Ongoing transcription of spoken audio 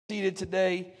Seated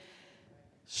today.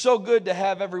 So good to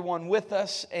have everyone with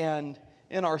us, and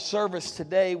in our service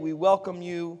today, we welcome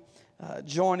you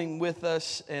joining with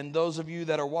us, and those of you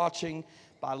that are watching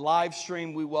by live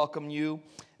stream, we welcome you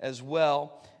as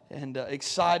well, and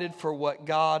excited for what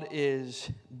God is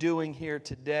doing here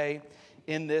today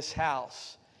in this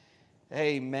house.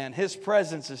 Amen. His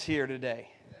presence is here today.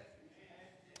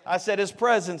 I said His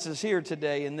presence is here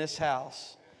today in this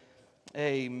house.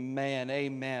 Amen.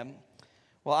 Amen.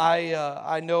 Well,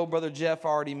 I know Brother Jeff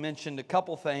already mentioned a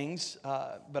couple things,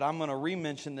 but I'm going to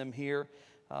re-mention them here.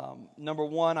 Number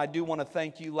one, I do want to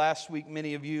thank you. Last week,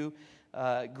 many of you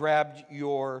grabbed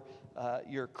your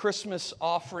Christmas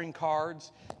offering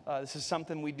cards. This is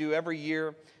something we do every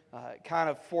year, kind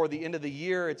of for the end of the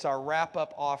year. It's our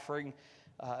wrap-up offering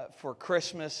for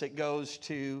Christmas. It goes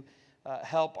to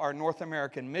help our North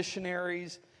American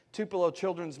missionaries, Tupelo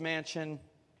Children's Mansion,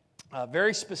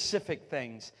 very specific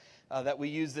things that we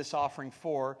use this offering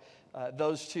for,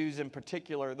 those two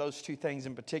things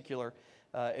in particular.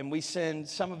 And we send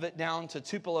some of it down to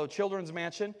Tupelo Children's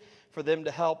Mansion for them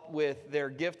to help with their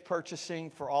gift purchasing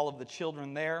for all of the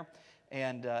children there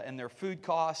and their food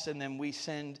costs. And then we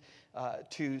send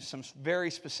to some very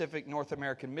specific North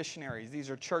American missionaries. These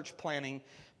are church planting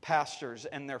pastors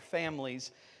and their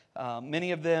families.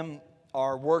 Many of them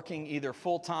are working either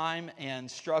full-time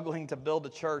and struggling to build a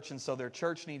church, and so their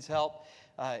church needs help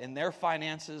in their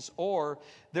finances, or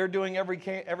they're doing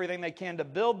everything they can to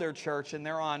build their church, and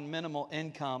they're on minimal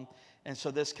income, and so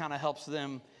this kind of helps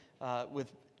them with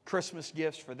Christmas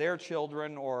gifts for their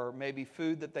children, or maybe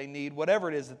food that they need, whatever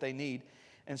it is that they need.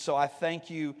 And so I thank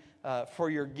you for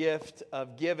your gift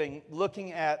of giving.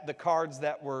 Looking at the cards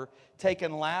that were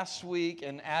taken last week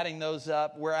and adding those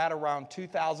up, we're at around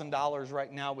 $2,000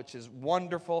 right now, which is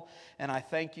wonderful, and I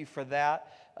thank you for that.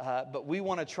 But we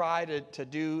want to try to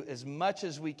do as much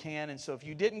as we can. And so if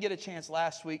you didn't get a chance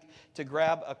last week to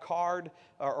grab a card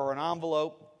or an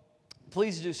envelope,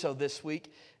 please do so this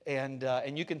week. And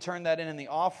you can turn that in the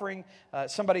offering.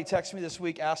 Somebody texted me this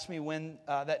week, asked me when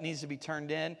that needs to be turned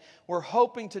in. We're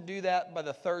hoping to do that by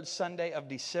the third Sunday of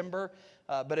December.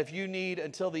 But if you need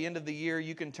until the end of the year,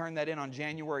 you can turn that in on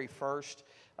January 1st.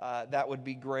 That would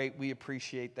be great. We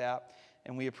appreciate that.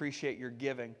 And we appreciate your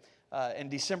giving.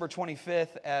 And December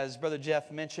 25th, as Brother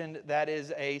Jeff mentioned, that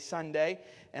is a Sunday.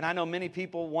 And I know many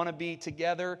people want to be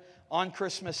together on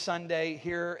Christmas Sunday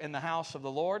here in the house of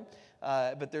the Lord.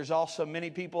 But there's also many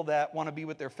people that want to be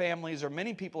with their families, or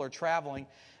many people are traveling.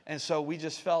 And so we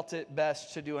just felt it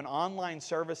best to do an online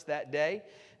service that day.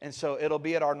 And so it'll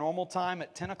be at our normal time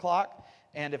at 10 o'clock.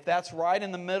 And if that's right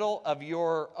in the middle of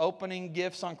your opening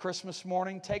gifts on Christmas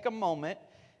morning, take a moment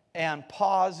and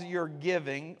pause your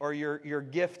giving or your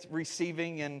gift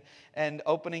receiving and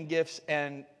opening gifts,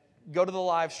 and go to the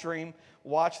live stream.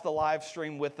 Watch the live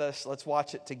stream with us. Let's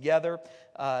watch it together.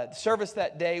 The service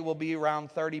that day will be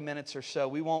around 30 minutes or so.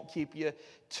 We won't keep you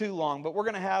too long, but we're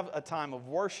going to have a time of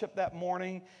worship that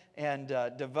morning and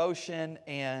devotion,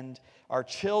 and our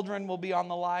children will be on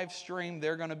the live stream.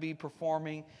 They're going to be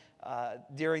performing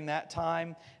during that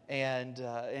time,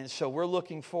 and so we're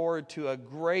looking forward to a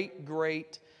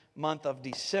great month of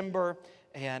December,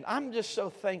 and I'm just so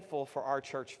thankful for our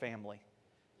church family.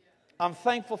 I'm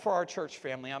thankful for our church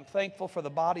family. I'm thankful for the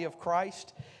body of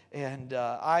Christ, and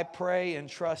I pray and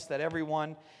trust that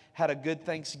everyone had a good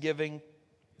Thanksgiving,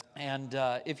 and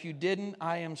if you didn't,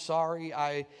 I am sorry.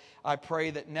 I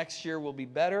pray that next year will be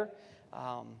better.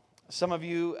 Some of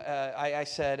you, I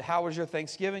said, how was your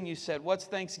Thanksgiving? You said, what's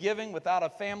Thanksgiving without a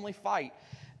family fight?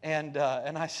 And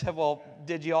I said, well,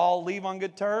 did you all leave on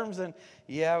good terms? And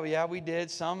yeah, we did.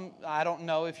 Some, I don't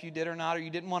know if you did or not, or you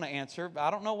didn't want to answer.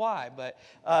 I don't know why, but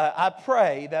I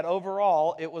pray that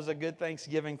overall it was a good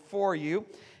Thanksgiving for you.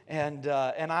 And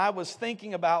I was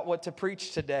thinking about what to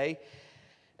preach today,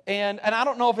 and I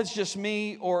don't know if it's just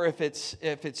me or if it's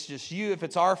just you, if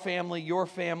it's our family, your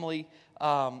family.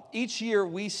 Each year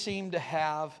we seem to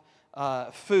have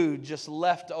food just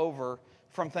left over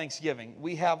from Thanksgiving.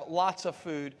 We have lots of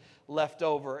food left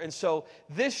over. And so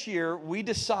this year we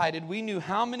decided, we knew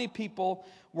how many people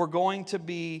were going to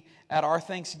be at our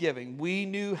Thanksgiving. We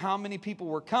knew how many people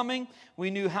were coming. We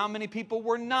knew how many people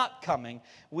were not coming.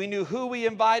 We knew who we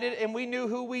invited, and we knew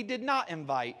who we did not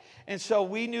invite. And so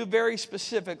we knew very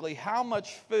specifically how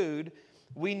much food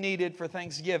we needed for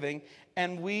Thanksgiving,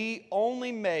 and we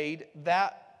only made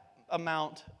that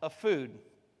amount of food.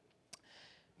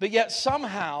 But yet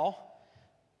somehow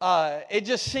it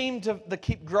just seemed to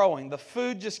keep growing. The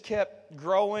food just kept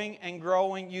growing and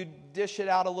growing. You dish it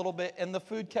out a little bit, and the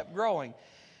food kept growing.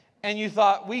 And you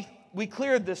thought, we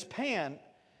cleared this pan.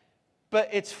 but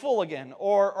it's full again.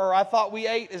 Or I thought we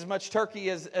ate as much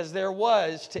turkey as there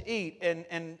was to eat,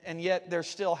 and yet there's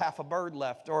still half a bird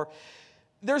left. Or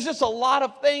there's just a lot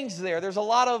of things there. There's a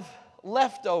lot of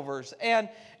leftovers. And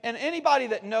anybody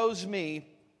that knows me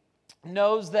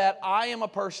knows that I am a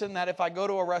person that if I go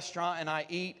to a restaurant and I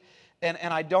eat and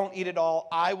I don't eat it all,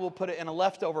 I will put it in a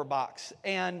leftover box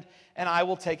and I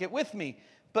will take it with me.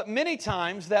 But many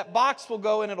times that box will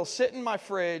go and it'll sit in my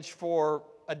fridge for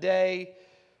a day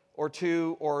or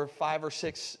two or 5 or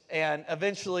 6 and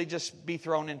eventually just be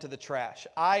thrown into the trash.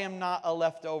 I am not a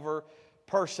leftover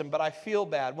person, but I feel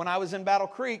bad. When I was in Battle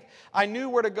Creek, I knew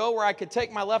where to go where I could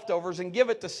take my leftovers and give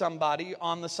it to somebody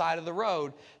on the side of the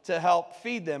road to help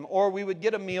feed them. Or we would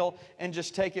get a meal and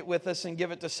just take it with us and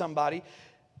give it to somebody.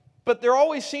 But there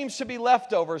always seems to be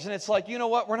leftovers, and it's like, you know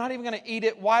what, we're not even going to eat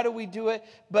it. Why do we do it?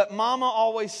 But Mama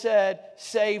always said,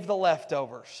 save the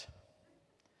leftovers.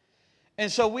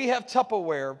 And so we have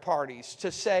Tupperware parties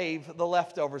to save the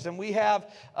leftovers. And we have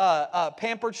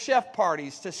Pampered Chef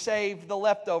parties to save the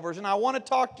leftovers. And I want to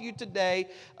talk to you today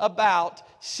about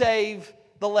save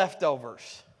the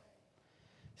leftovers.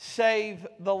 Save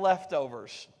the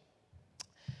leftovers.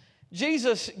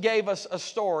 Jesus gave us a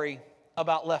story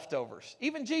about leftovers.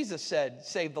 Even Jesus said,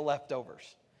 save the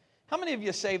leftovers. How many of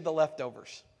you save the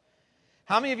leftovers?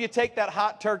 How many of you take that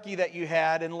hot turkey that you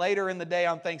had and later in the day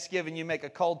on Thanksgiving you make a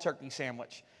cold turkey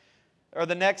sandwich? Or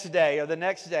the next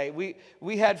day.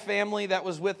 We had family that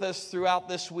was with us throughout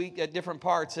this week at different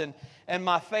parts. And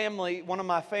my family, one of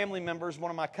my family members, one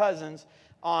of my cousins,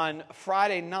 on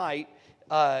Friday night,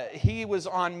 he was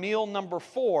on meal number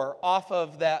 4 off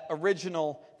of that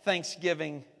original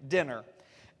Thanksgiving dinner.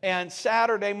 And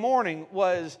Saturday morning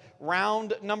was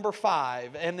round number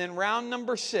 5, and then round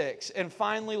number 6, and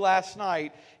finally last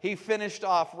night he finished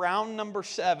off round number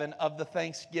 7 of the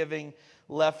Thanksgiving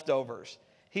leftovers.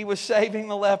 He was saving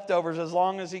the leftovers as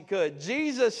long as he could.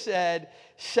 Jesus said,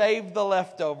 save the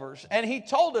leftovers. And he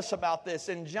told us about this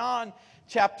in John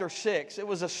chapter 6. It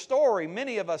was a story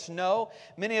many of us know,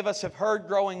 many of us have heard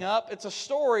growing up. It's a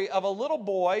story of a little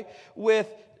boy with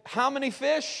how many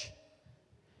fish?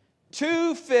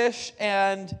 2 fish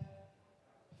and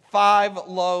 5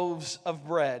 loaves of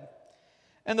bread.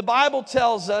 And the Bible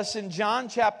tells us in John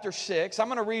chapter 6, I'm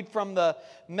going to read from the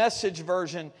Message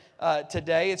version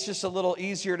today. It's just a little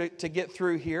easier to get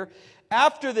through here.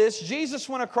 After this, Jesus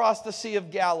went across the Sea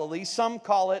of Galilee. Some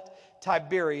call it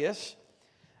Tiberias.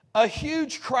 A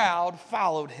huge crowd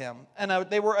followed him, and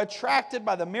they were attracted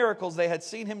by the miracles they had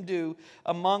seen him do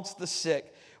amongst the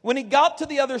sick. When he got to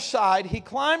the other side, he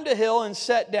climbed a hill and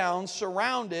sat down,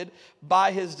 surrounded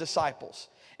by his disciples.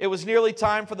 It was nearly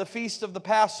time for the feast of the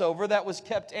Passover that was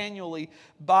kept annually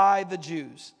by the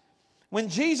Jews. When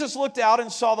Jesus looked out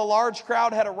and saw the large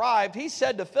crowd had arrived, he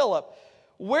said to Philip,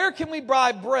 "Where can we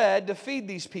buy bread to feed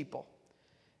these people?"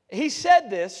 He said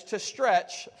this to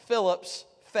stretch Philip's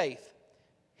faith.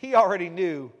 He already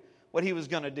knew what he was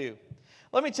going to do.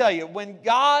 Let me tell you, when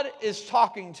God is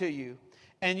talking to you,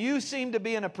 and you seem to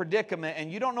be in a predicament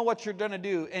and you don't know what you're going to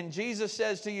do, and Jesus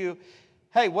says to you,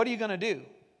 hey, what are you going to do?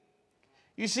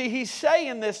 You see, he's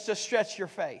saying this to stretch your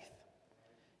faith.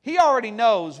 He already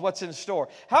knows what's in store.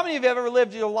 How many of you have ever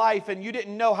lived your life and you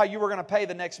didn't know how you were going to pay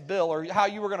the next bill or how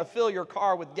you were going to fill your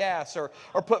car with gas or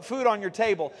put food on your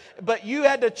table? But you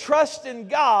had to trust in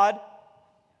God,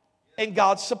 and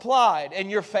God supplied, and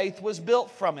your faith was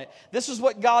built from it. This is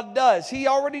what God does. He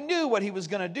already knew what he was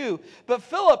going to do. But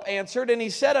Philip answered, and he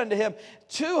said unto him,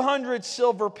 200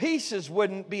 silver pieces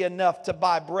wouldn't be enough to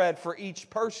buy bread for each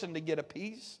person to get a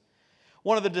piece.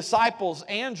 One of the disciples,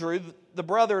 Andrew, the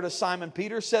brother to Simon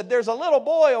Peter, said, there's a little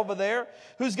boy over there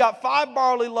who's got 5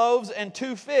 barley loaves and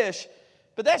 2 fish,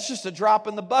 but that's just a drop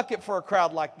in the bucket for a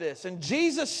crowd like this. And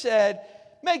Jesus said,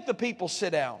 make the people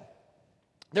sit down.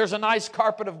 There's a nice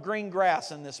carpet of green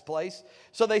grass in this place.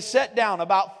 So they sat down,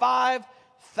 about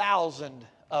 5,000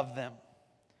 of them.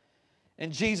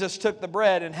 And Jesus took the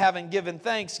bread and having given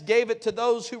thanks, gave it to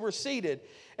those who were seated.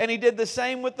 And he did the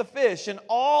same with the fish. And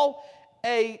all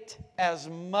ate as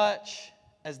much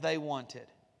as they wanted.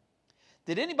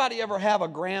 Did anybody ever have a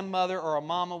grandmother or a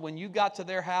mama when you got to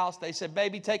their house, they said,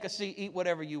 baby, take a seat, eat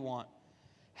whatever you want.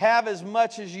 Have as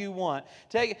much as you want.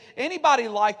 Anybody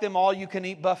like them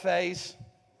all-you-can-eat buffets?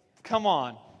 Come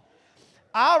on.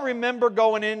 I remember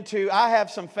I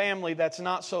have some family that's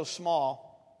not so small.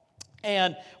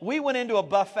 And we went into a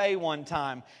buffet one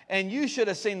time. And you should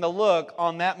have seen the look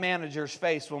on that manager's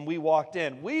face when we walked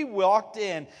in. We walked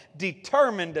in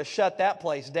determined to shut that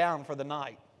place down for the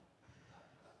night.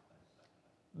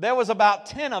 There was about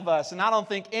 10 of us, and I don't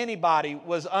think anybody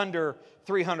was under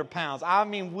 300 pounds. I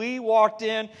mean, we walked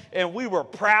in and we were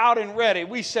proud and ready.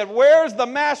 We said, where's the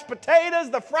mashed potatoes,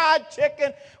 the fried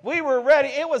chicken? We were ready.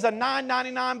 It was a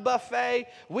 $9.99 buffet.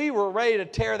 We were ready to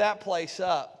tear that place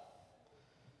up.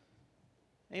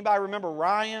 Anybody remember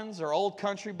Ryan's or Old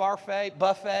Country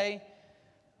Buffet?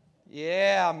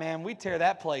 Yeah, man, we tear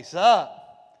that place up.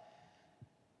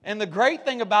 And the great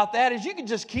thing about that is you can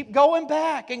just keep going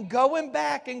back and going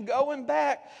back and going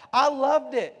back. I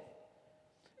loved it.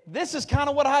 This is kind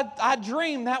of what I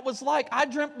dreamed that was like. I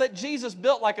dreamt that Jesus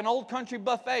built like an Old Country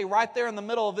Buffet right there in the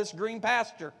middle of this green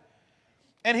pasture.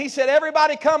 And He said,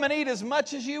 everybody come and eat as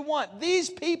much as you want. These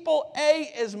people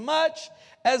ate as much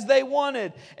as they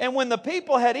wanted. And when the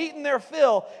people had eaten their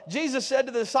fill, Jesus said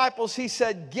to the disciples, He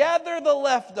said, gather the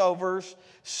leftovers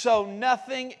so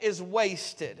nothing is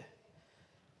wasted.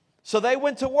 So they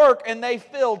went to work and they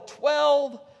filled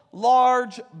 12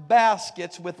 large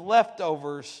baskets with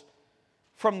leftovers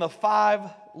from the 5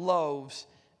 loaves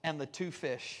and the 2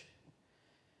 fish.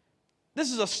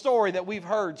 This is a story that we've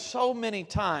heard so many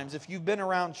times if you've been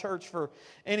around church for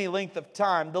any length of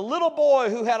time. The little boy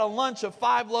who had a lunch of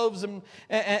 5 loaves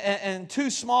and 2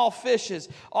 small fishes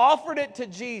offered it to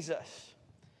Jesus.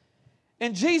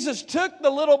 And Jesus took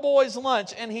the little boy's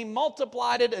lunch and He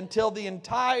multiplied it until the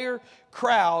entire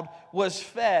crowd was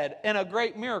fed and a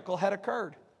great miracle had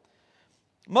occurred.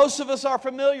 Most of us are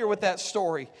familiar with that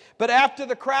story. But after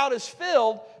the crowd is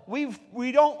filled,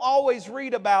 we don't always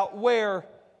read about where,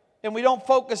 and we don't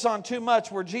focus on too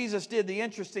much where Jesus did the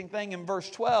interesting thing in verse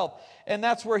 12. And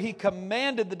that's where He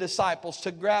commanded the disciples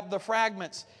to grab the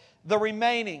fragments, the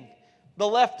remaining, the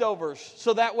leftovers,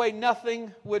 so that way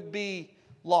nothing would be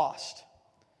lost.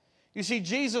 You see,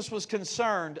 Jesus was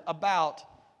concerned about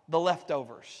the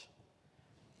leftovers.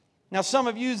 Now, some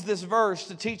have used this verse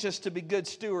to teach us to be good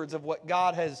stewards of what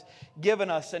God has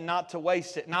given us and not to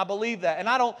waste it. And I believe that. And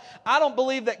I don't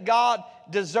believe that God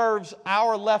deserves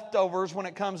our leftovers when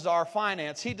it comes to our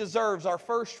finance. He deserves our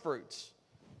first fruits.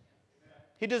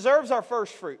 He deserves our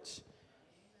first fruits.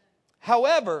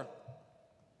 However,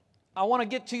 I want to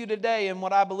get to you today in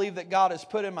what I believe that God has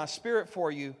put in my spirit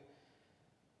for you.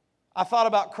 I thought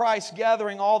about Christ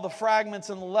gathering all the fragments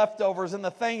and the leftovers and the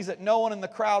things that no one in the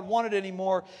crowd wanted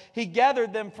anymore. He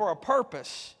gathered them for a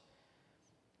purpose.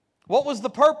 What was the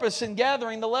purpose in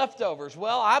gathering the leftovers?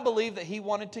 Well, I believe that He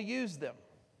wanted to use them.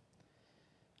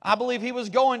 I believe He was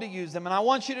going to use them. And I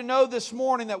want you to know this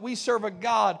morning that we serve a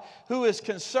God who is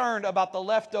concerned about the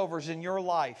leftovers in your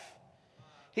life.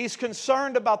 He's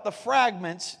concerned about the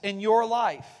fragments in your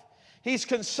life. He's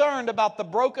concerned about the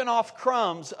broken off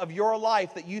crumbs of your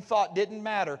life that you thought didn't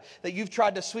matter, that you've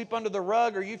tried to sweep under the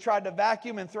rug or you've tried to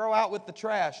vacuum and throw out with the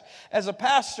trash. As a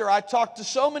pastor, I talk to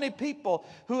so many people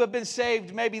who have been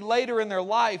saved maybe later in their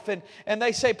life, and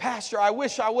they say, Pastor, I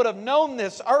wish I would have known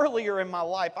this earlier in my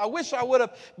life. I wish I would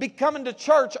have been coming to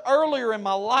church earlier in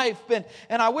my life, and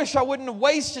I wish I wouldn't have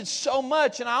wasted so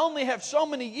much, and I only have so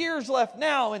many years left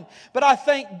now. But I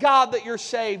thank God that you're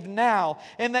saved now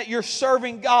and that you're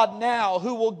serving God now,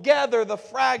 who will gather the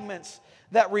fragments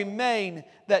that remain,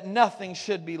 that nothing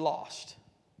should be lost.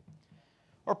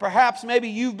 Or perhaps maybe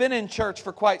you've been in church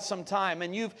for quite some time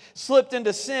and you've slipped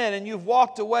into sin and you've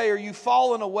walked away or you've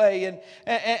fallen away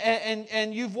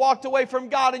and you've walked away from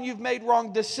God and you've made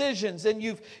wrong decisions and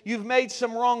you've made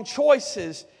some wrong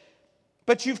choices.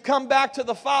 But you've come back to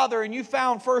the Father and you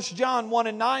found 1 John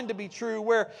 1:9 to be true,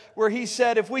 where He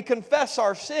said, if we confess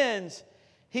our sins,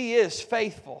 He is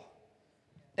faithful.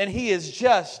 And He is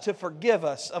just to forgive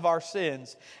us of our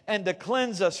sins and to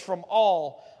cleanse us from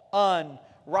all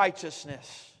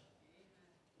unrighteousness.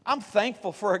 I'm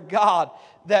thankful for a God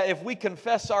that if we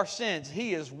confess our sins,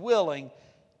 He is willing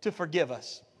to forgive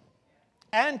us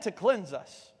and to cleanse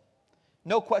us.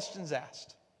 No questions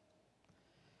asked.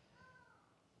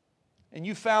 And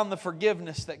you found the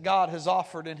forgiveness that God has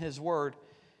offered in His Word.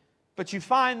 But you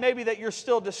find maybe that you're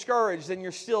still discouraged and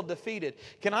you're still defeated.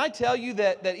 Can I tell you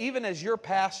that even as your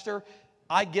pastor,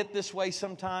 I get this way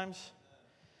sometimes?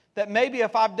 That maybe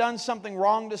if I've done something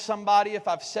wrong to somebody, if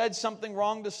I've said something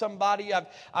wrong to somebody,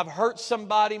 I've hurt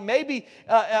somebody, maybe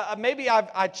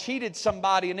I cheated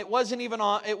somebody and it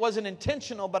wasn't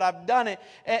intentional, but I've done it,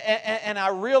 and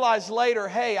I realized later,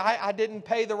 hey, I didn't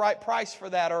pay the right price for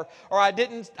that, or I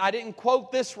didn't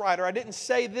quote this right, or I didn't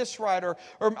say this right, or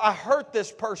I hurt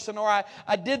this person, or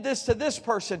I did this to this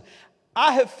person.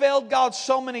 I have failed God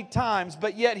so many times,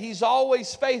 but yet He's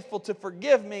always faithful to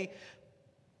forgive me.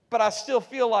 But I still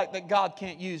feel like that God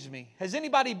can't use me. Has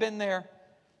anybody been there?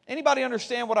 Anybody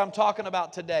understand what I'm talking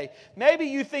about today? Maybe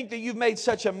you think that you've made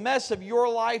such a mess of your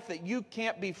life that you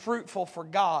can't be fruitful for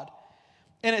God.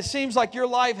 and it seems like your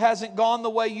life hasn't gone the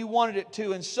way you wanted it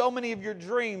to, and so many of your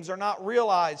dreams are not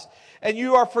realized, and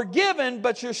you are forgiven,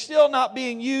 but you're still not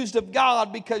being used of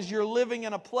God because you're living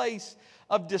in a place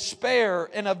of despair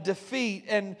and of defeat,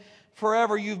 and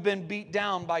forever you've been beat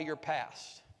down by your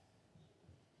past.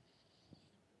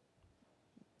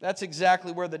 That's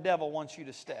exactly where the devil wants you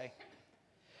to stay.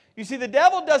 You see, the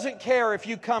devil doesn't care if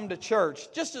you come to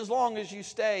church, just as long as you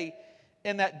stay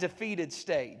in that defeated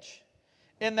stage,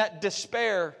 in that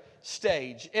despair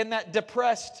stage, in that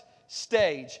depressed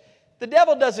stage. The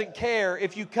devil doesn't care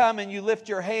if you come and you lift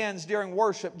your hands during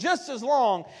worship, just as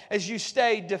long as you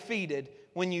stay defeated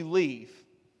when you leave.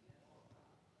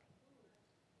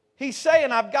 He's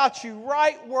saying, I've got you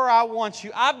right where I want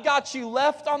you. I've got you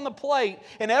left on the plate,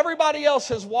 and everybody else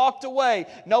has walked away.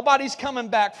 Nobody's coming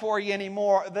back for you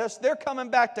anymore. They're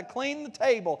coming back to clean the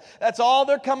table. That's all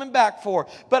they're coming back for.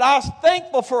 But I'm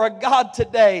thankful for a God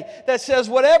today that says,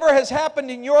 whatever has happened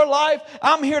in your life,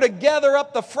 I'm here to gather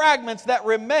up the fragments that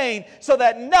remain so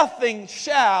that nothing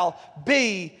shall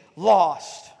be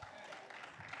lost.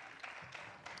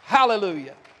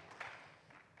 Hallelujah.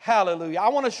 Hallelujah. I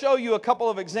want to show you a couple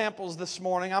of examples this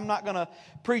morning. I'm not going to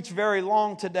preach very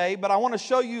long today, but I want to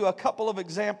show you a couple of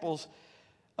examples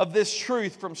of this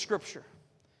truth from Scripture.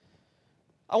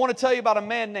 I want to tell you about a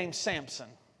man named Samson.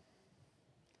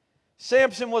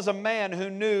 Samson was a man who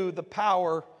knew the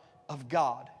power of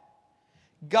God.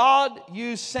 God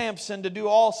used Samson to do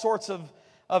all sorts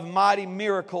of mighty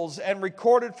miracles and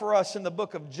recorded for us in the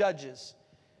book of Judges.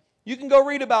 You can go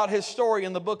read about his story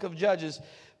in the book of Judges.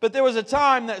 But there was a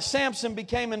time that Samson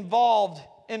became involved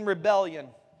in rebellion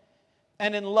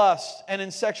and in lust and in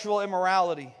sexual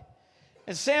immorality.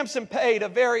 And Samson paid a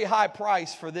very high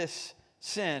price for this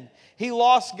sin. He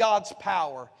lost God's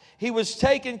power. He was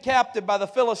taken captive by the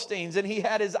Philistines, and he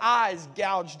had his eyes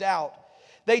gouged out.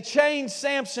 They chained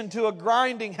Samson to a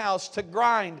grinding house to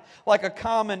grind like a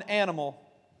common animal.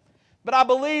 But I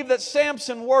believe that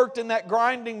Samson worked in that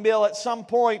grinding mill at some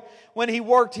point. When he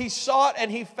worked, he sought and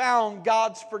he found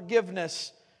God's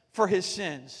forgiveness for his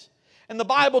sins. And the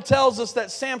Bible tells us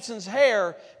that Samson's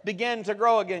hair began to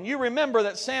grow again. You remember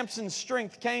that Samson's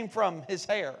strength came from his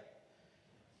hair.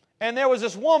 And there was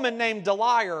this woman named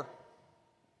Delilah,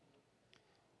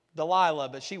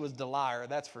 but she was Delilah,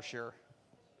 that's for sure.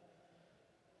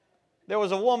 There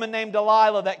was a woman named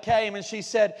Delilah that came and she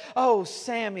said, "Oh,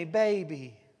 Sammy,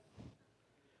 baby,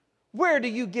 where do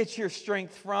you get your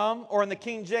strength from?" Or in the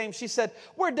King James, she said,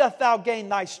 "Where doth thou gain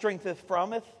thy strength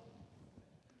frometh?"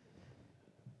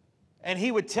 And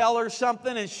he would tell her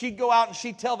something, and she'd go out and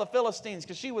she'd tell the Philistines,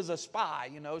 because she was a spy,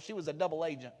 she was a double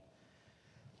agent.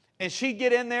 And she'd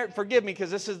get in there, forgive me,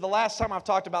 because this is the last time I've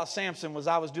talked about Samson was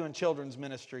I was doing children's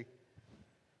ministry.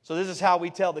 So this is how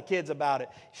we tell the kids about it.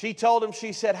 She told him,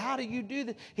 she said, "How do you do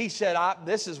this?" He said,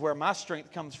 "This is where my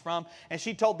strength comes from." And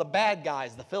she told the bad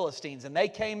guys, the Philistines, and they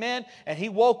came in, and he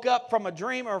woke up from a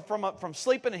dream or from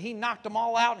sleeping, and he knocked them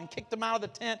all out and kicked them out of the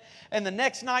tent. And the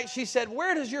next night she said,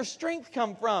 "Where does your strength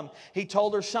come from?" He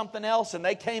told her something else, and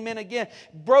they came in again.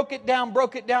 Broke it down.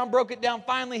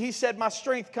 Finally he said, "My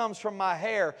strength comes from my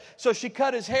hair." So she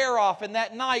cut his hair off, and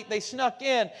that night they snuck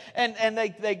in, and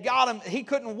they got him. He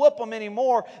couldn't whoop them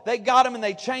anymore. They got him and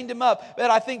they chained him up. But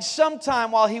I think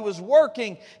sometime while he was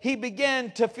working, he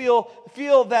began to feel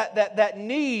that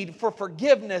need for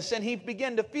forgiveness, and he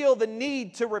began to feel the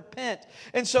need to repent.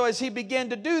 And so as he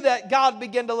began to do that, God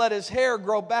began to let his hair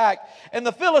grow back. And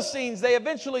the Philistines, they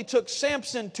eventually took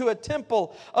Samson to a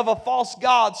temple of a false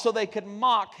god so they could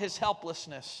mock his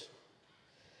helplessness.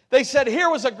 They said, here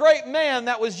was a great man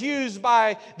that was used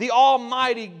by the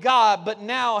Almighty God, but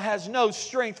now has no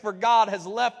strength, for God has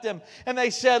left him. And they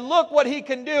said, look what he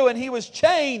can do. And he was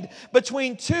chained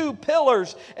between two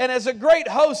pillars. And as a great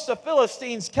host of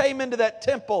Philistines came into that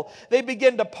temple, they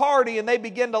began to party and they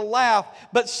began to laugh.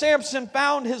 But Samson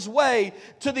found his way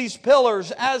to these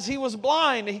pillars. As he was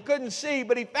blind, he couldn't see,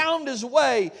 but he found his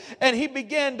way and he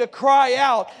began to cry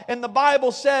out. And the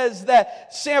Bible says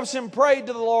that Samson prayed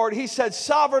to the Lord. He said,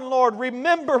 "Sovereign Lord,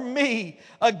 remember me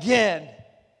again."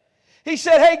 He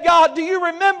said, "Hey God, do you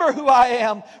remember who I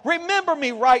am? Remember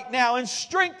me right now and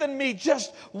strengthen me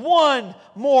just one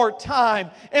more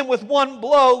time. And with one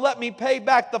blow, let me pay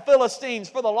back the Philistines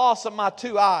for the loss of my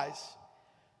two eyes."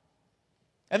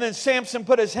 And then Samson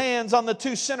put his hands on the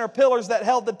two center pillars that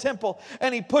held the temple,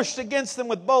 and he pushed against them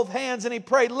with both hands, and he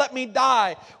prayed, "Let me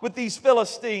die with these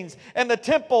Philistines." And the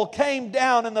temple came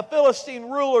down, and the Philistine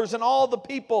rulers and all the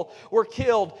people were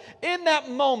killed. In that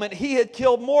moment, he had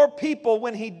killed more people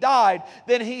when he died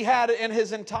than he had in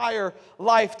his entire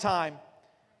lifetime.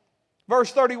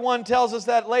 Verse 31 tells us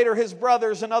that later his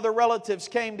brothers and other relatives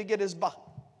came to get his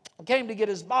came to get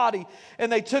his body,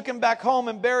 and they took him back home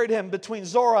and buried him between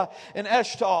Zorah and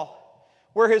Eshtaol,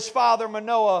 where his father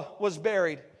Manoah was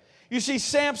buried. You see,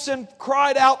 Samson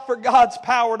cried out for God's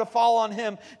power to fall on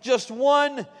him just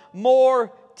one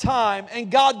more time,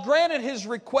 and God granted his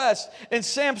request, and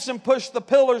Samson pushed the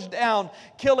pillars down,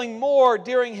 killing more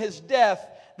during his death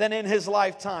than in his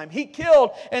lifetime. He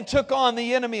killed and took on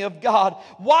the enemy of God.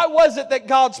 Why was it that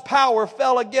God's power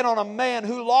fell again on a man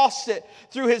who lost it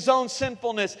through his own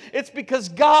sinfulness? It's because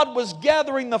God was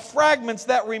gathering the fragments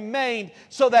that remained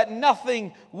so that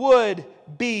nothing would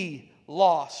be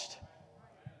lost.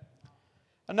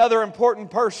 Another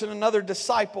important person, another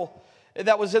disciple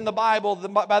that was in the Bible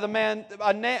by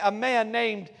a man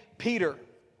named Peter.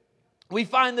 We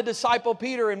find the disciple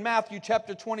Peter in Matthew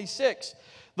chapter 26.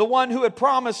 The one who had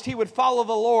promised he would follow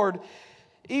the Lord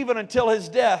even until his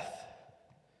death.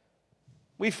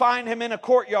 We find him in a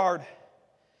courtyard.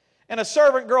 And a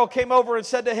servant girl came over and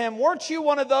said to him, "Weren't you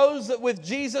one of those that with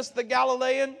Jesus the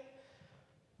Galilean?"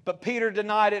 But Peter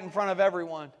denied it in front of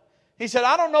everyone. He said,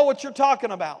 "I don't know what you're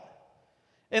talking about."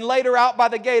 And later out by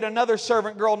the gate, another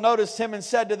servant girl noticed him and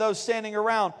said to those standing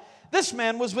around, "This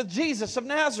man was with Jesus of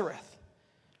Nazareth."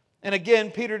 And again,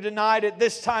 Peter denied it,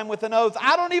 this time with an oath.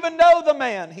 "I don't even know the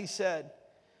man," he said.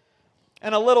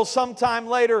 And a little sometime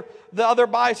later, the other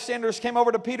bystanders came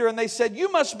over to Peter and they said,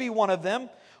 "You must be one of them.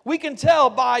 We can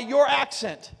tell by your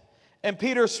accent." And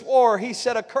Peter swore. He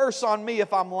said, "A curse on me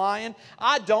if I'm lying.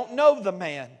 I don't know the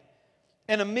man."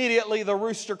 And immediately the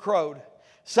rooster crowed.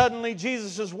 Suddenly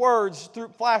Jesus' words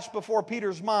flashed before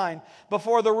Peter's mind.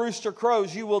 "Before the rooster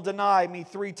crows, you will deny me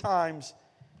 3 times.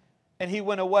 And he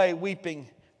went away weeping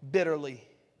bitterly.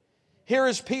 Here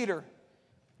is Peter.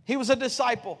 He was a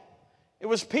disciple. It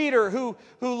was Peter who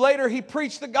later he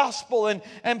preached the gospel,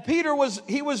 and Peter was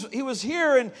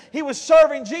here and he was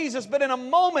serving Jesus, but in a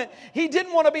moment he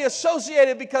didn't want to be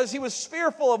associated because he was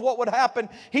fearful of what would happen.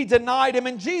 He denied him,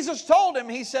 and Jesus told him,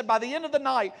 he said, "By the end of the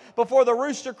night, before the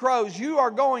rooster crows, you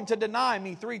are going to deny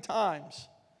me 3 times.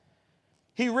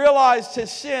 He realized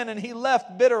his sin and he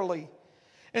left bitterly.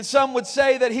 And some would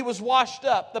say that he was washed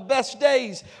up. The best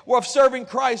days of serving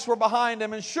Christ were behind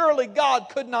him, and surely God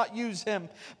could not use him.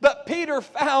 But Peter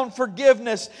found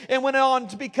forgiveness and went on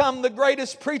to become the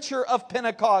greatest preacher of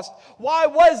Pentecost. Why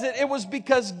was it? It was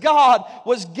because God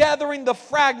was gathering the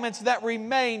fragments that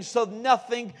remained so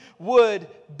nothing would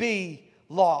be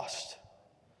lost.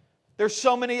 There's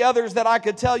so many others that I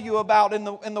could tell you about in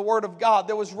the Word of God.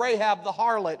 There was Rahab the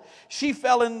harlot. She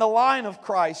fell in the line of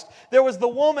Christ. There was the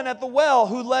woman at the well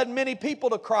who led many people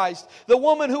to Christ. The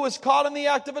woman who was caught in the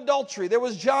act of adultery. There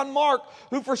was John Mark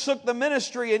who forsook the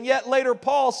ministry, and yet later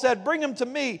Paul said, "Bring him to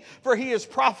me, for he is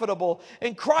profitable."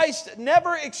 And Christ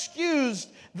never excused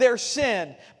their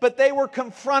sin, but they were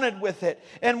confronted with it.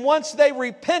 And once they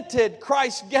repented,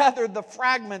 Christ gathered the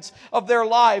fragments of their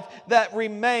life that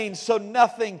remained so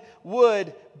nothing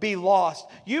would be lost.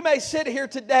 You may sit here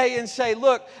today and say,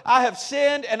 "Look, I have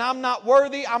sinned and I'm not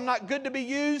worthy. I'm not good to be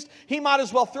used. He might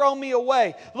as well throw me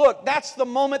away." Look, that's the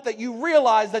moment that you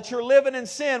realize that you're living in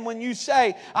sin, when you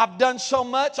say, "I've done so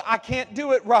much, I can't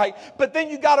do it right." But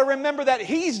then you got to remember that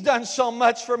He's done so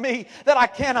much for me that I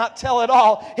cannot tell it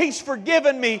all. He's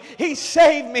forgiven me. He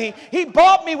saved me. He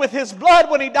bought me with His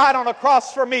blood when He died on a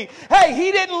cross for me. Hey,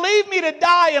 He didn't leave me to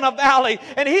die in a valley,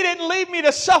 and He didn't leave me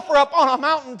to suffer up on a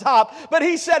mountaintop. But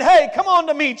He said, "Hey, come on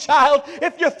to me, child.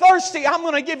 If you're thirsty, I'm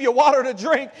going to give you water to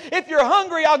drink. If you're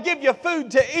hungry, I'll give you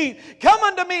food to eat. Come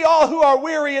unto me, all who are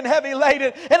weary and heavy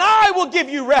laden, and I will give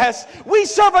you rest." We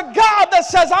serve a God that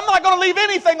says, "I'm not going to leave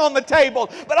anything on the table,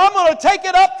 but I'm going to take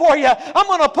it up for you. I'm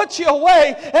going to put you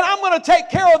away, and I'm going to take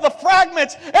care of the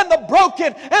fragments and the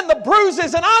broken and the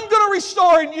bruises, and I'm going to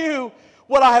restore in you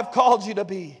what I have called you to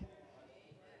be."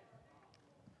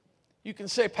 You can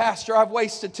say, "Pastor, I've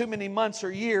wasted too many months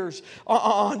or years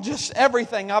on just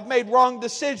everything. I've made wrong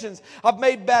decisions. I've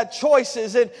made bad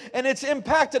choices, and it's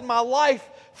impacted my life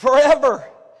forever.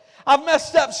 I've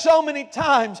messed up so many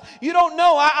times. You don't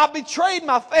know. I betrayed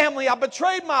my family. I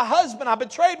betrayed my husband. I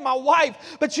betrayed my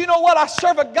wife. But you know what? I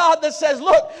serve a God that says,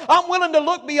 "Look, I'm willing to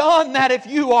look beyond that if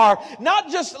you are." Not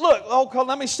just look. Okay,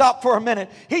 let me stop for a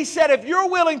minute. He said, if you're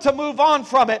willing to move on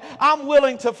from it, I'm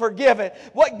willing to forgive it.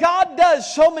 What God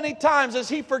does so many times is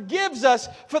He forgives us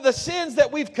for the sins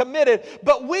that we've committed.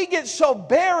 But we get so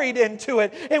buried into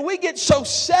it, and we get so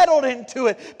settled into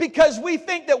it because we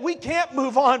think that we can't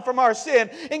move on from our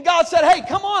sin. And God said, "Hey,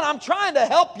 come on, I'm trying to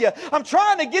help you. I'm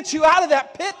trying to get you out of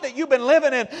that pit that you've been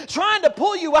living in, trying to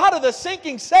pull you out of the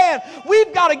sinking sand."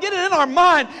 We've got to get it in our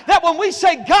mind that when we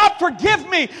say, "God, forgive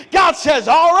me," God says,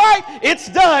 "All right, it's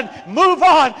done. Move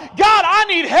on." "God, I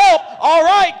need help." "All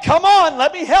right, come on,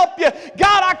 let me help you."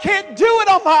 God, I can't do it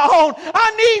on my own.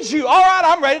 I need you. All right,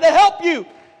 I'm ready to help you.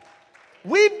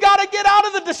 We've got to get out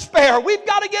of the despair. We've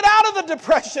got to get out of the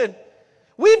depression.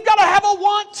 We've got to have a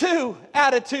want to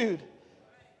attitude.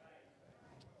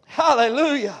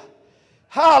 Hallelujah.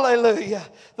 Hallelujah.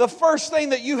 The first thing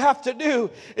that you have to do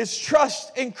is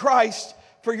trust in Christ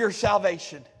for your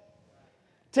salvation.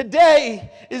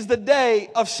 Today is the day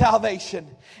of salvation.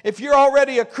 If you're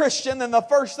already a Christian, then the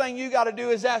first thing you got to do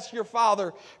is ask your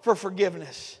Father for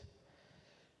forgiveness.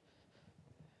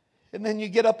 And then you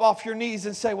get up off your knees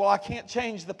and say, well, I can't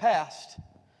change the past.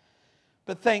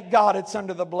 But thank God it's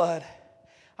under the blood.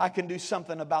 I can do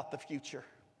something about the future.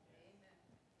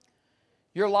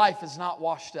 Your life is not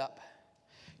washed up.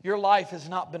 Your life has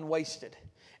not been wasted.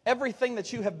 Everything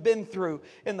that you have been through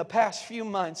in the past few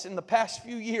months, in the past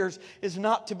few years, is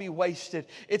not to be wasted.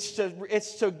 It's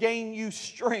to gain you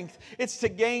strength. It's to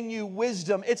gain you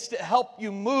wisdom. It's to help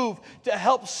you move, to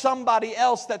help somebody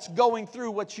else that's going through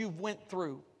what you've went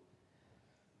through.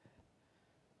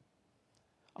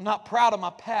 I'm not proud of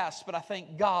my past, but I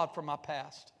thank God for my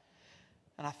past.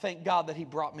 And I thank God that He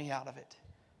brought me out of it.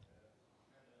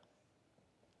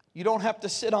 You don't have to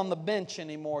sit on the bench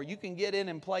anymore. You can get in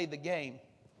and play the game.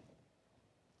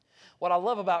 What I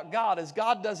love about God is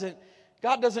God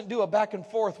doesn't do a back and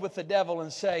forth with the devil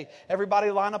and say, everybody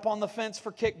line up on the fence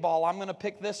for kickball. I'm going to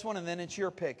pick this one, and then it's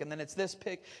your pick, and then it's this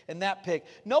pick and that pick.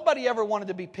 Nobody ever wanted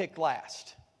to be picked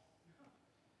last.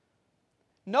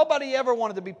 Nobody ever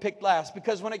wanted to be picked last,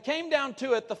 because when it came down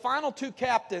to it, the final two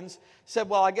captains said,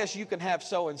 well, I guess you can have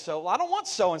so-and-so. Well, I don't want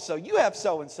so-and-so. You have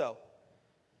so-and-so.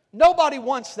 Nobody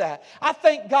wants that. I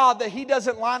thank God that He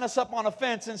doesn't line us up on a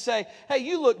fence and say, hey,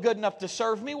 you look good enough to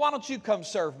serve me. Why don't you come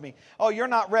serve me? Oh, you're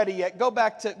not ready yet. Go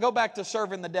back to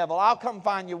serving the devil. I'll come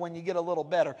find you when you get a little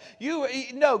better.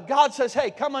 No, God says,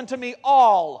 hey, come unto me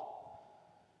all.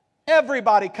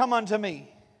 Everybody come unto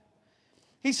me.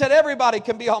 He said everybody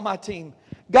can be on my team.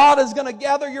 God is going to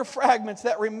gather your fragments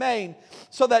that remain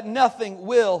so that nothing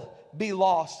will be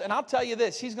lost. And I'll tell you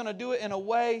this, He's going to do it in a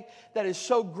way that is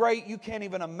so great you can't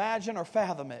even imagine or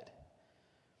fathom it.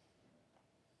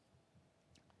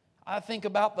 I think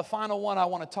about the final one I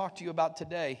want to talk to you about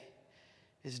today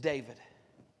is David.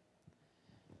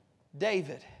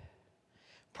 David,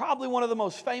 probably one of the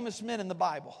most famous men in the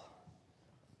Bible,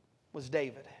 was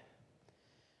David.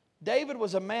 David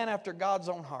was a man after God's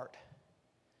own heart.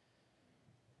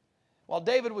 While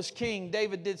David was king,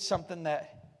 David did something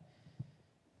that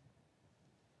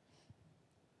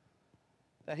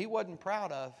he wasn't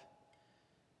proud of.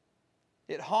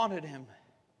 It haunted him.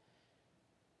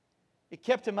 It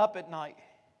kept him up at night.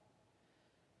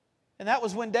 And that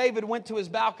was when David went to his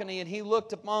balcony and he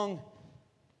looked among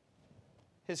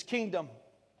his kingdom.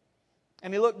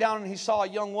 And he looked down and he saw a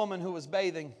young woman who was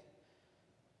bathing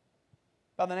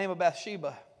by the name of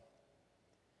Bathsheba.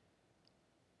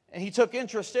 And he took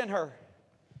interest in her.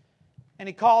 And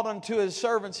he called unto his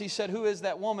servants. He said, who is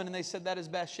that woman? And they said, that is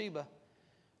Bathsheba.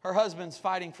 Her husband's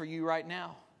fighting for you right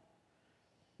now.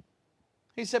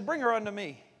 He said, bring her unto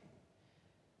me.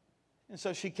 And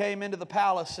so she came into the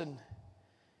palace, and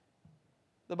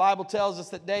the Bible tells us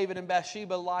that David and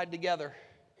Bathsheba lied together.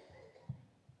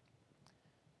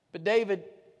 But David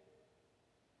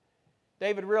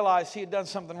realized he had done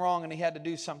something wrong and he had to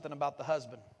do something about the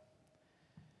husband.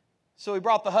 So he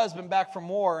brought the husband back from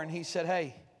war and he said,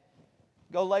 hey,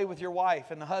 go lay with your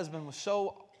wife. And the husband was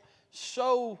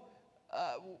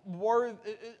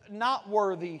not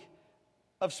worthy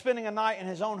of spending a night in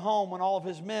his own home when all of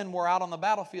his men were out on the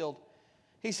battlefield.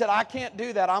 He said, I can't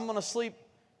do that. I'm going to sleep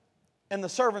in the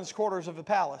servants' quarters of the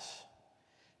palace.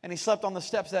 And he slept on the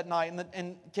steps that night.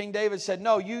 And King David said,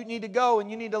 no, you need to go and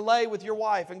you need to lay with your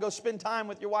wife and go spend time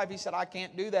with your wife. He said, I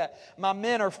can't do that. My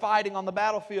men are fighting on the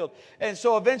battlefield. And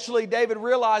so eventually David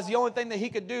realized the only thing that he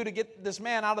could do to get this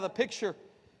man out of the picture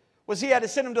was he had to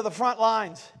send him to the front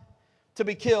lines to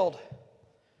be killed.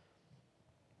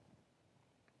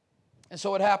 And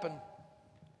so it happened.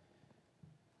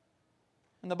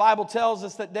 And the Bible tells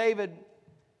us that David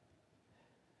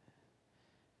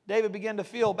began to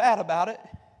feel bad about it.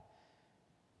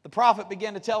 The prophet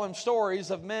began to tell him stories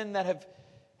of men that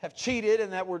have cheated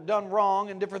and that were done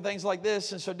wrong and different things like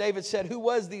this. And so David said, who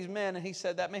was these men? And he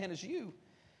said, that man is you.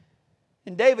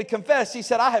 And David confessed. He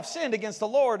said, I have sinned against the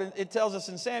Lord. And it tells us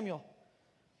in Samuel.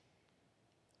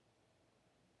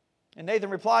 And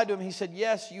Nathan replied to him. He said,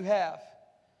 yes, you have.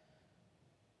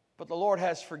 But the Lord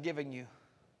has forgiven you.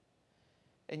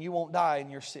 And you won't die in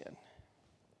your sin.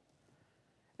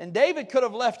 And David could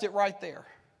have left it right there.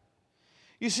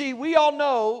 You see, we all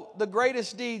know the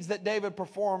greatest deeds that David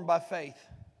performed by faith.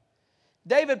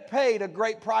 David paid a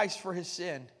great price for his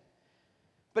sin.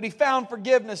 But he found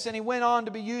forgiveness and he went on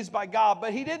to be used by God.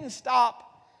 But he didn't stop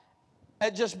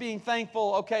at just being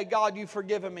thankful. Okay, God, you've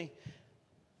forgiven me.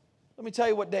 Let me tell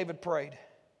you what David prayed.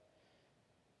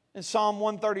 In Psalm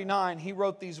 139, he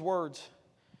wrote these words.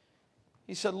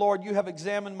 He said, Lord, you have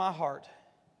examined my heart,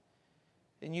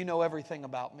 and you know everything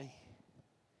about me.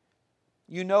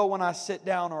 You know when I sit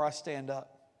down or I stand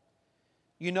up.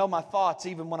 You know my thoughts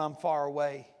even when I'm far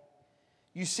away.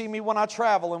 You see me when I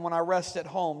travel and when I rest at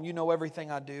home. You know everything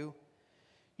I do.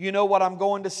 You know what I'm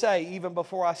going to say even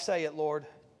before I say it, Lord.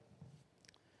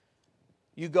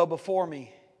 You go before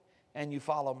me and you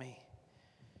follow me.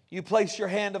 You place your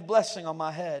hand of blessing on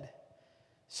my head.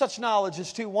 Such knowledge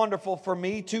is too wonderful for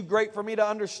me, too great for me to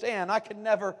understand. I can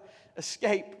never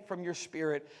escape from your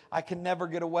Spirit. I can never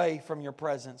get away from your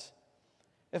presence.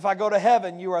 If I go to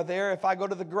heaven, you are there. If I go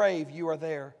to the grave, you are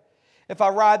there. If I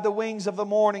ride the wings of the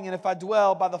morning, and if I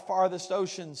dwell by the farthest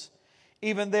oceans,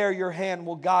 even there your hand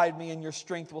will guide me and your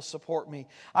strength will support me.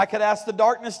 I could ask the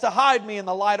darkness to hide me and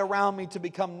the light around me to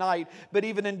become night, but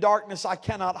even in darkness I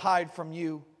cannot hide from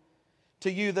you.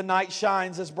 To you the night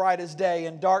shines as bright as day,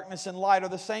 and darkness and light are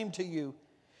the same to you.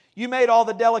 You made all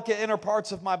the delicate inner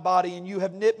parts of my body, and you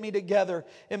have knit me together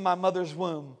in my mother's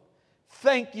womb.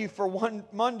 Thank you for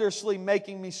wondrously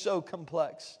making me so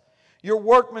complex. Your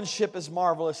workmanship is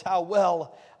marvelous. How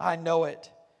well I know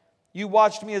it. You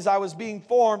watched me as I was being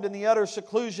formed in the utter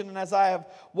seclusion and as I have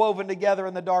woven together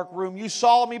in the dark room. You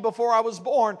saw me before I was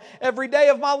born. Every day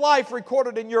of my life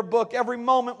recorded in your book. Every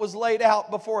moment was laid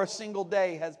out before a single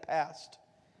day has passed.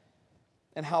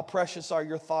 And how precious are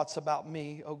your thoughts about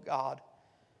me, O God.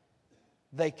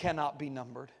 They cannot be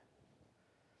numbered.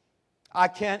 I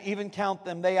can't even count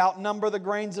them. They outnumber the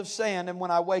grains of sand, and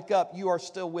when I wake up, you are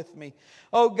still with me.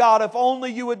 Oh God, if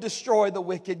only you would destroy the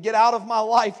wicked. Get out of my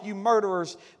life, you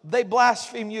murderers. They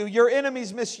blaspheme you. Your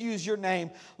enemies misuse your name.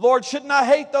 Lord, shouldn't I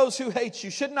hate those who hate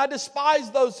you? Shouldn't I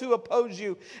despise those who oppose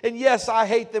you? And yes, I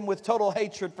hate them with total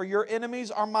hatred, for your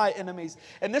enemies are my enemies.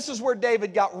 And this is where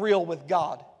David got real with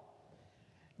God.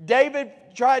 David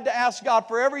tried to ask God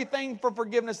for everything for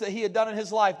forgiveness that he had done in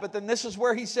his life. But then this is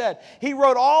where he said, he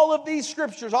wrote all of these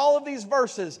scriptures, all of these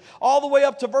verses, all the way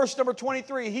up to verse number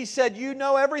 23. He said, you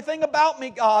know everything about me,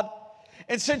 God.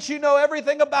 And since you know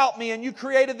everything about me and you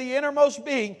created the innermost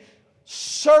being,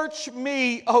 search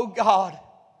me, O God.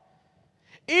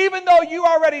 Even though you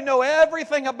already know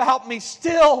everything about me,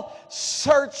 still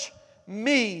search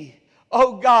me,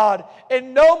 O God,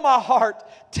 and know my heart.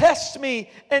 Test me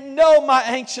and know my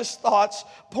anxious thoughts.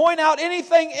 Point out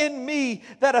anything in me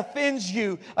that offends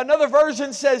you. Another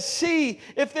version says, see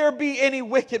if there be any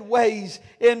wicked ways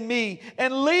in me,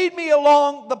 and lead me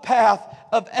along the path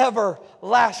of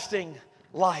everlasting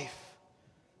life.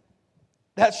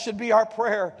 That should be our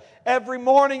prayer. Every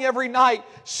morning, every night,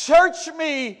 search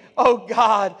me, O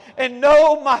God, and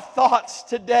know my thoughts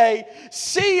today.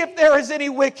 See if there is any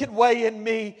wicked way in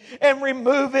me and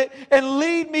remove it and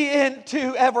lead me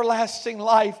into everlasting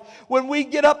life. When we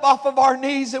get up off of our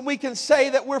knees and we can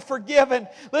say that we're forgiven.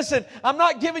 Listen, I'm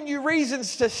not giving you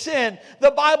reasons to sin.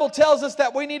 The Bible tells us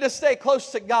that we need to stay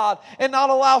close to God and not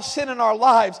allow sin in our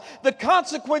lives. The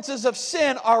consequences of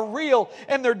sin are real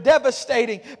and they're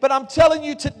devastating. But I'm telling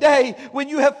you today, when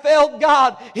you have failed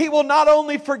God, He will not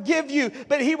only forgive you,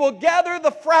 but He will gather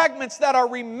the fragments that are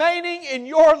remaining in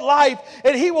your life,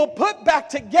 and He will put back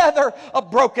together a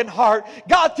broken heart.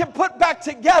 God can put back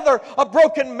together a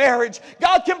broken marriage.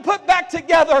 God can put back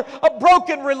together a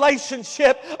broken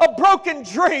relationship, a broken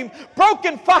dream,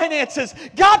 broken finances.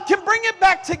 God can bring it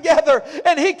back together,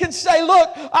 and He can say, look,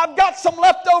 I've got some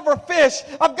leftover fish.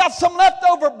 I've got some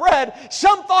leftover bread.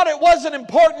 Some thought it wasn't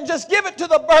important. Just give it to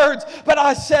the birds. But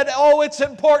I said, oh, it's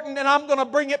important, and I'm going to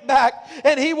bring it back.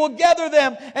 And He will gather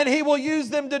them, and He will use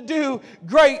them to do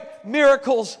great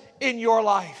miracles in your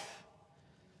life.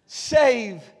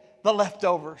 Save the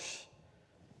leftovers.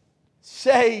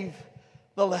 Save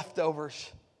the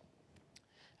leftovers.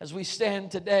 As we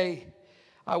stand today,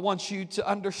 I want you to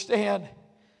understand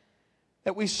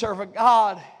that we serve a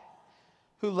God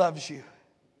who loves you.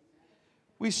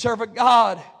 We serve a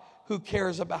God who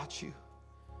cares about you.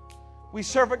 We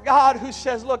serve a God who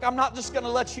says, look, I'm not just going to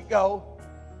let you go.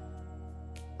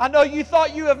 I know you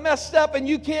thought you have messed up and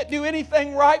you can't do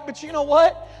anything right, but you know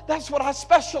what? That's what I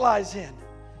specialize in.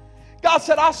 God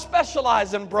said, I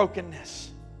specialize in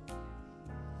brokenness.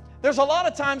 There's a lot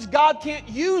of times God can't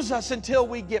use us until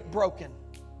we get broken.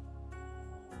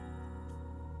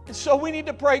 And so we need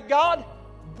to pray, God,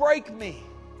 break me.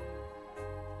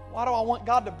 Why do I want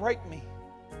God to break me?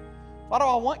 Why do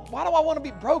I want to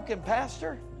be broken,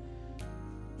 Pastor?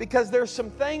 Because there's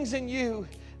some things in you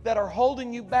that are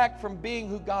holding you back from being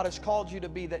who God has called you to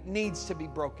be that needs to be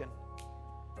broken.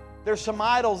 There's some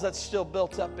idols that's still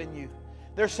built up in you.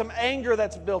 There's some anger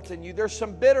that's built in you. There's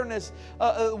some bitterness,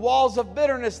 walls of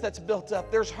bitterness that's built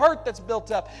up. There's hurt that's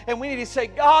built up. And we need to say,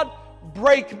 God,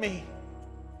 break me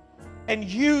and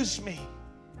use me.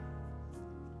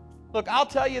 Look, I'll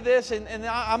tell you this, and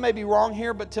I may be wrong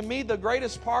here, but to me, the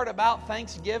greatest part about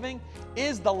Thanksgiving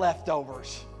is the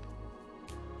leftovers.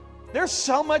 There's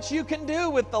so much you can do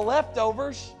with the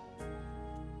leftovers.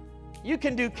 You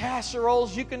can do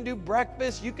casseroles, you can do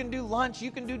breakfast, you can do lunch, you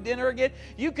can do dinner again.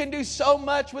 You can do so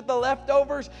much with the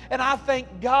leftovers. And I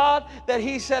thank God that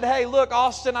He said, hey, look,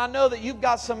 Austin, I know that you've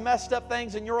got some messed up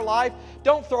things in your life.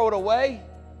 Don't throw it away.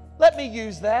 Let me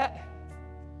use that.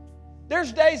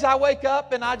 There's days I wake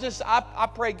up and I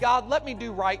pray, God, let me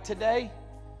do right today.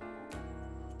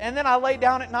 And then I lay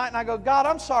down at night and I go, God,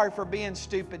 I'm sorry for being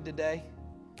stupid today.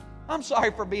 I'm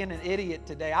sorry for being an idiot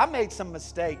today. I made some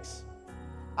mistakes.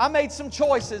 I made some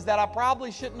choices that I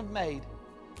probably shouldn't have made.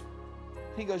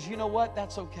 He goes, you know what?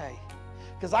 That's okay.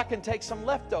 Because I can take some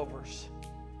leftovers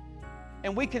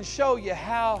and we can show you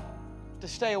how to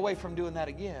stay away from doing that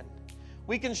again.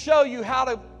 We can show you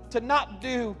how to not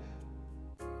do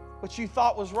what you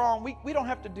thought was wrong. We don't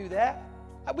have to do that.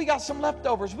 We got some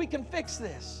leftovers. We can fix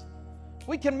this.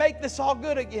 We can make this all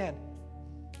good again.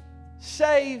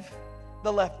 Save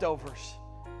the leftovers.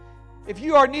 If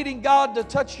you are needing God to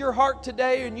touch your heart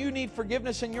today and you need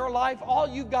forgiveness in your life, all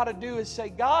you've got to do is say,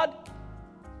 God,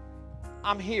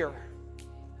 I'm here.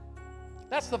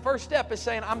 That's the first step, is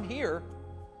saying, I'm here.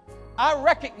 I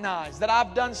recognize that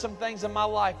I've done some things in my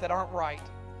life that aren't right.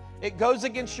 It goes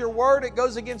against your word. It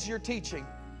goes against your teaching.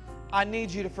 I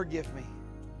need you to forgive me.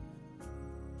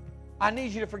 I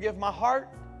need you to forgive my heart.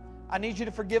 I need you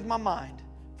to forgive my mind.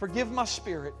 Forgive my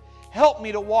spirit. Help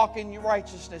me to walk in your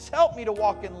righteousness. Help me to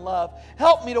walk in love.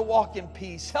 Help me to walk in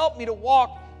peace. Help me to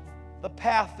walk the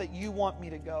path that you want me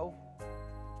to go.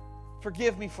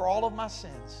 Forgive me for all of my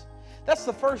sins. That's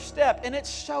the first step, and it's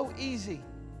so easy.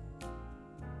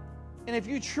 And if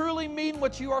you truly mean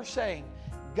what you are saying,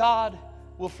 God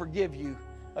will forgive you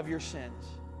of your sins.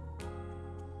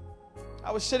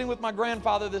 I was sitting with my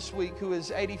grandfather this week, who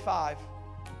is 85.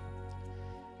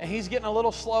 And he's getting a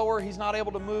little slower. He's not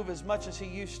able to move as much as he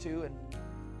used to.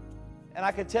 And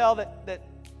I could tell that,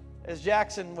 as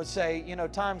Jackson would say,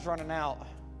 time's running out.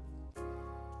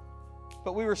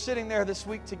 But we were sitting there this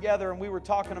week together, and we were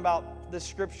talking about this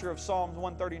scripture of Psalms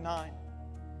 139.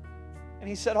 And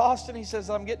he said, Austin, he says,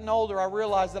 I'm getting older. I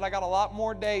realize that I got a lot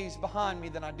more days behind me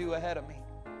than I do ahead of me.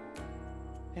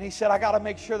 And he said, I got to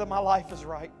make sure that my life is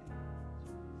right.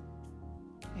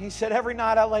 He said, every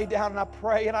night I lay down and I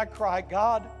pray and I cry,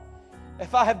 God,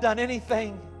 if I have done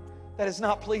anything that is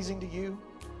not pleasing to you,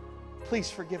 please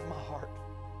forgive my heart.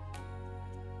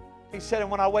 He said,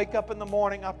 and when I wake up in the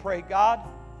morning, I pray, God,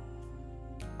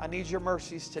 I need your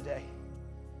mercies today.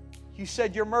 You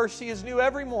said your mercy is new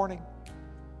every morning,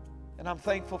 and I'm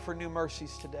thankful for new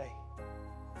mercies today.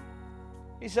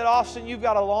 He said, Austin, you've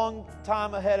got a long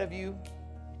time ahead of you.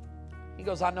 He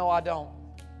goes, I know I don't.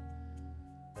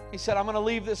 He said, I'm going to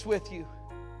leave this with you.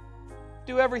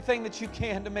 Do everything that you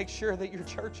can to make sure that your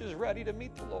church is ready to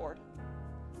meet the Lord.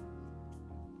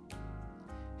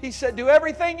 He said, do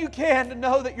everything you can to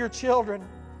know that your children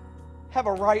have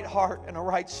a right heart and a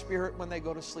right spirit when they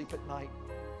go to sleep at night.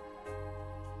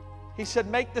 He said,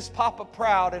 make this Papa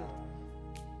proud and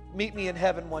meet me in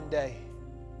heaven one day.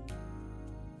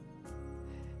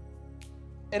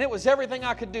 And it was everything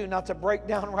I could do not to break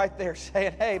down right there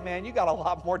saying, hey man, you got a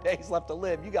lot more days left to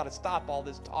live. You got to stop all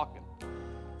this talking.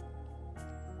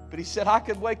 But he said, I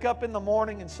could wake up in the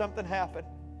morning and something happened.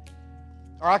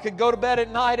 Or I could go to bed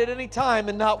at night at any time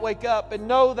and not wake up and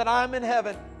know that I'm in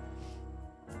heaven.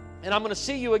 And I'm going to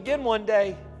see you again one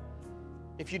day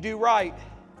if you do right.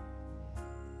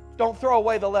 Don't throw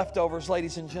away the leftovers,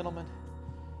 ladies and gentlemen.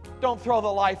 Don't throw the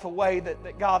life away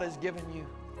that God has given you.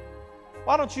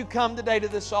 Why don't you come today to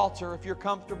this altar if you're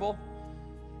comfortable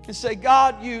and say,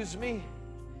 God, use me.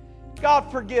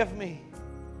 God, forgive me.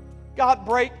 God,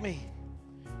 break me.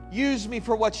 Use me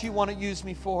for what you want to use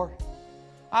me for.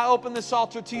 I open this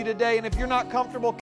altar to you today, and if you're not comfortable